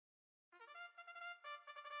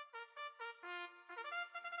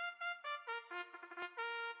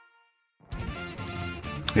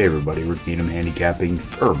Hey everybody, Rick Needham handicapping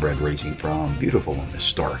thoroughbred racing from beautiful and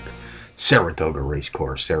historic Saratoga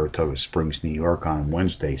Racecourse, Saratoga Springs, New York on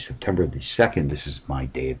Wednesday, September the 2nd. This is my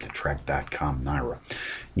day at the track.com NYRA,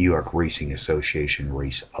 New York Racing Association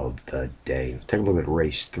race of the day. Let's take a look at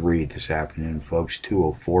race 3 this afternoon, folks,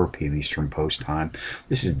 2:04 p.m. Eastern Post Time.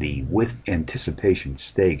 This is the With Anticipation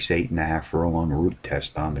Stakes, 8.5 furlong route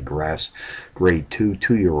test on the grass, grade 2,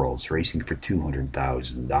 2-year-olds racing for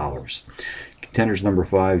 $200,000. Contenders: number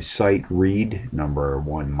 5, Sight Reed, number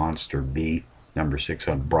 1, Monster B, number 6,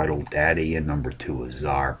 Unbridled Daddy, and number 2,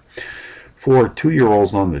 Azar. For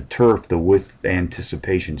 2-year-olds on the turf, the With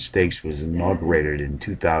Anticipation Stakes was inaugurated in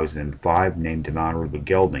 2005, named in honor of the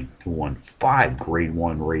gelding, who won 5 Grade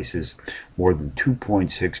 1 races, more than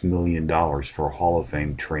 $2.6 million for Hall of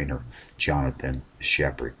Fame trainer Jonathan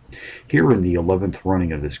Shepard. Here in the 11th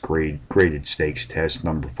running of this graded stakes test,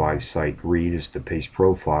 number 5, Sight Reed, is the pace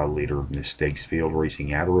profile leader in this stakes field,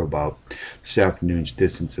 racing at or about this afternoon's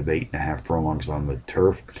distance of 8.5 furlongs on the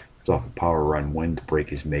turf. It's off a power run win to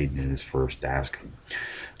break his maiden in his first asking.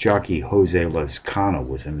 Jockey Jose Lezcano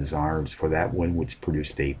was in his arms for that win, which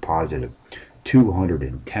produced a positive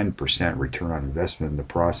 210% return on investment in the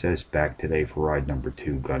process. Back today for ride number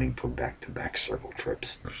 2, gunning for back-to-back circle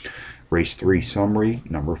trips. Race 3 summary: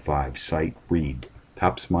 number 5, Sight Reed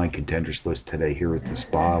tops my contenders list today here at the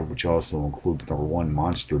Spa, which also includes number 1,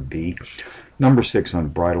 Monster B, number 6,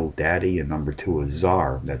 Unbridled Daddy, and number 2,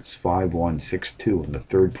 Azar. That's 5162, and the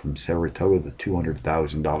third from Saratoga, the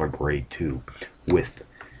 $200,000 grade 2 With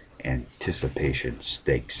Anticipation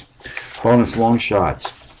Stakes. Bonus long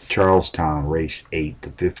shots: Charlestown, race 8, the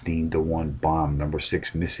 15-1 bomb. Number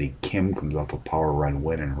 6, Missy Kim, comes off a power run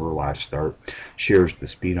win in her last start. Shares the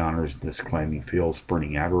speed honors in this claiming field,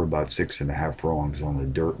 sprinting at or about 6.5 furlongs on the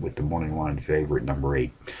dirt with the morning line favorite, number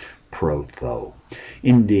 8, Protho.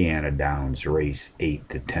 Indiana Downs, race 8,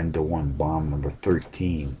 the 10-1 bomb. Number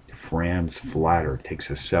 13, Franz Flatter, takes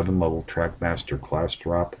a 7-level Trackmaster class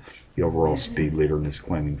drop. The overall speed leader in this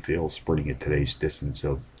claiming field, sprinting at today's distance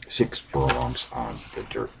of 6 furlongs on the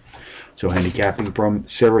dirt. So handicapping from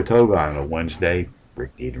Saratoga on a Wednesday,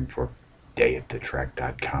 Rick Needham for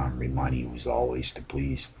dayatthetrack.com, reminding you as always to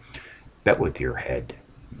please bet with your head,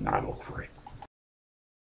 not over it.